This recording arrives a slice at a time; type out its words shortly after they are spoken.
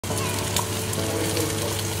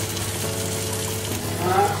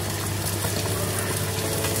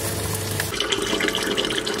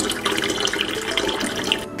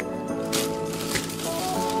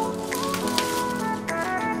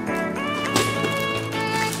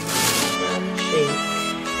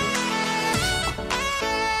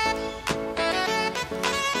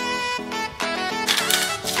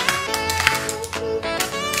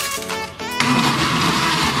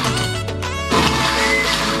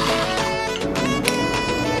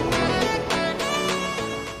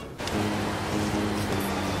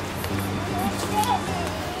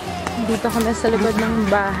Nandito kami sa likod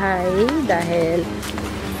ng bahay dahil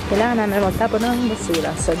kailangan namin magtapon ng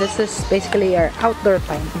basura. So this is basically our outdoor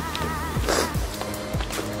time.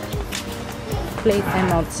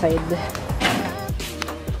 Playtime outside.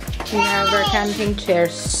 We have our camping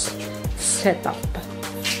chairs set up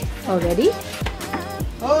already.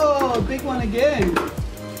 Oh, big one again.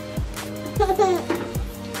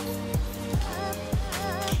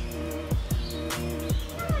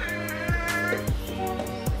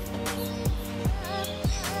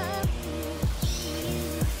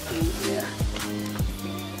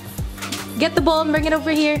 Get the ball and bring it over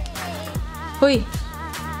here. Huy.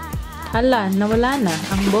 Hala, nawala na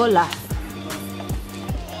ang bola.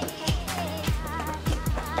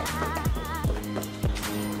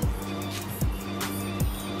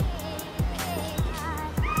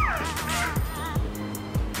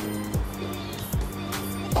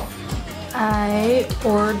 I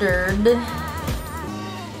ordered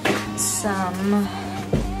some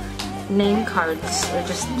name cards, or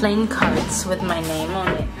just plain cards with my name on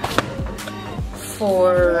it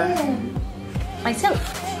for myself.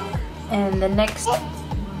 And the next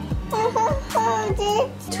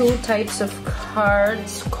 2 types of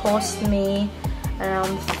cards cost me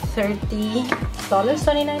around $30,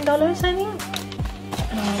 $29, I think.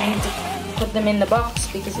 And put them in the box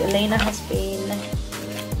because Elena has been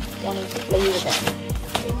wanting to play with them.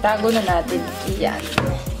 Itago na natin yan.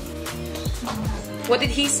 What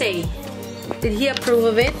did he say? Did he approve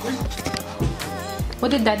of it?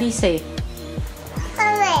 What did Daddy say?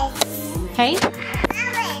 Hey?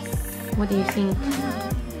 What do you think?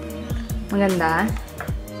 Maganda?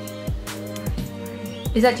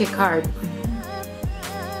 Is that your card?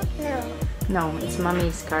 No, it's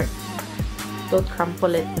Mommy's card. Don't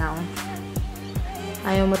crumple it now.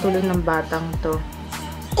 Ayaw matulog ng batang to.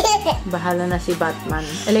 Bahala na si Batman.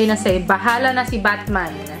 Elena say, bahala na si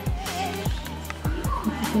Batman.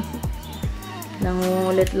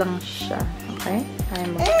 Nangungulit lang siya. Okay? Tayo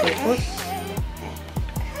mag-focus.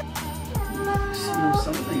 Smell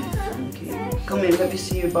something funky. Come here, let me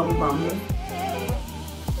see your bum bum.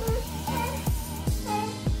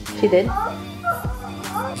 She did?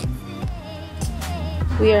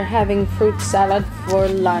 We are having fruit salad for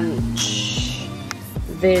lunch.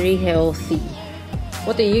 Very healthy.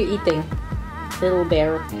 What are you eating, little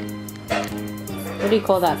bear? What do you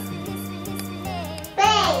call that?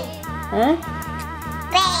 Huh?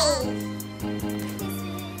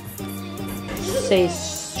 Say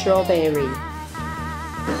strawberry.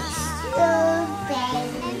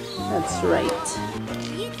 That's right.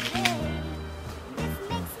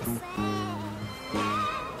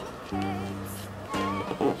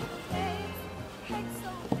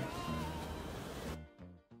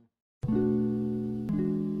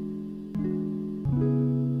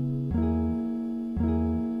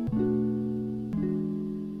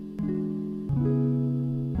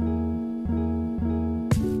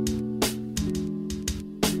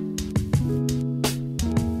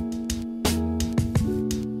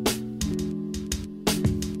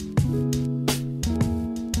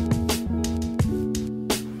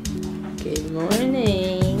 Good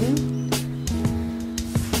morning.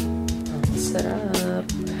 Ang sarap.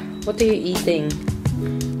 What are you eating?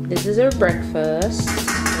 This is our breakfast.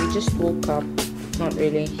 We just woke up. Not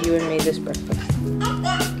really. You and made this breakfast.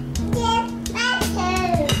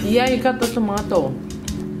 Yeah, you got the tomato.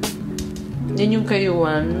 Yan yung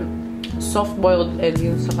kayuan. Soft-boiled egg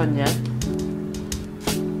yung sa kanya.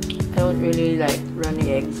 I don't really like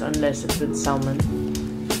runny eggs unless it's with salmon.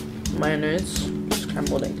 Mine is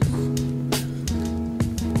scrambled eggs.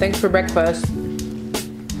 Thanks for breakfast.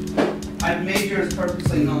 I've made yours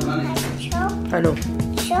purposely not running. I know.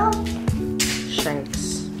 Shanks.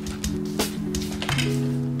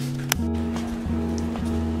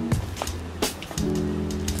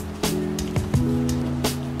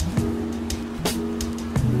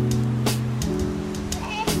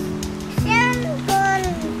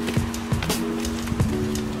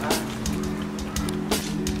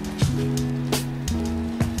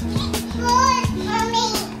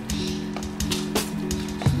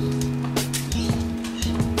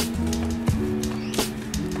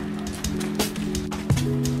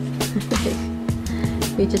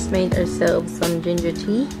 We just made ourselves some ginger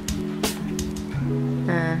tea.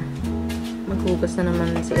 Maghugas na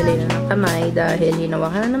naman si Elena ng kamay dahil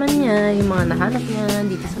hinawakan na naman niya yung mga nahanap niya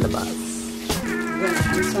dito sa labas.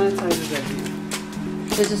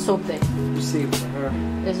 There's a soap there. Received for her.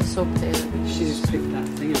 There's a soap there. She just picked that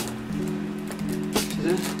thing up.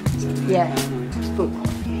 Yeah.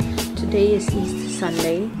 Today is Easter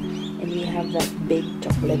Sunday and we have that big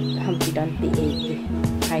chocolate Humpty Dumpty egg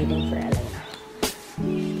hiding for Elena.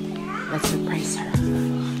 Let's surprise her.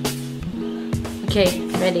 Okay,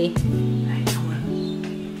 ready. Right, come on.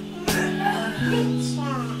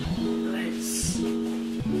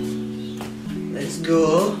 Let's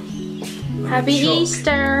go. Happy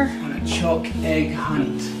Easter. On a chalk egg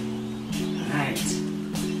hunt. Right.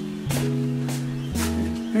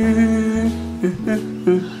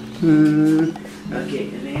 Okay,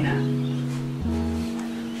 Elena.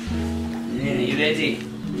 Elena, you ready?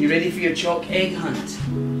 You ready for your chalk egg hunt?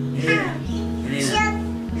 Elena.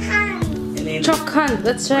 Elena. Chalk hunt,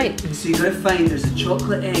 that's right. So you gotta find, there's a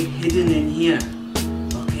chocolate egg hidden in here.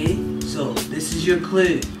 Okay? So this is your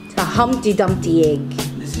clue. It's a Humpty Dumpty egg.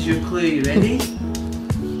 This is your clue, you ready?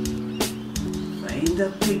 Find a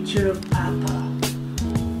picture of Papa.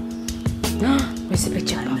 Where's the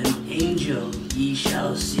picture? And an angel ye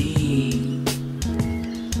shall see.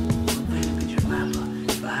 Find a picture of Papa.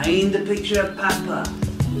 Behind the picture of Papa,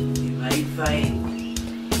 you might find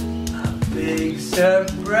a big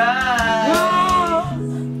surprise.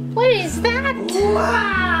 What is that?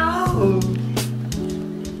 Wow!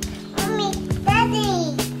 Mommy,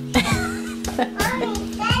 Daddy. Mommy,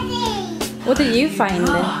 Daddy. What did you find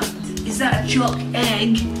then? God, is that a chalk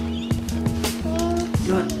egg?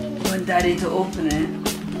 You want Daddy to open it?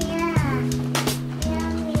 Yeah.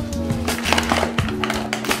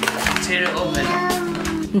 Tear it open.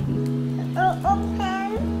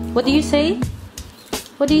 Open, What do you say?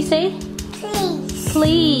 What do you say? please.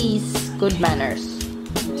 Please. Good manners.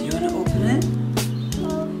 Do you want to open it?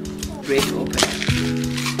 Break it open.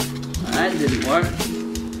 That didn't work.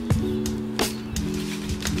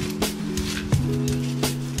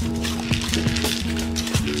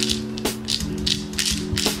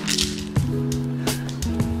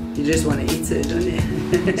 You just want to eat it, don't you?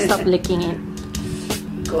 Stop licking it.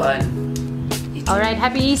 Go on. Eat it. Alright,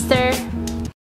 happy Easter.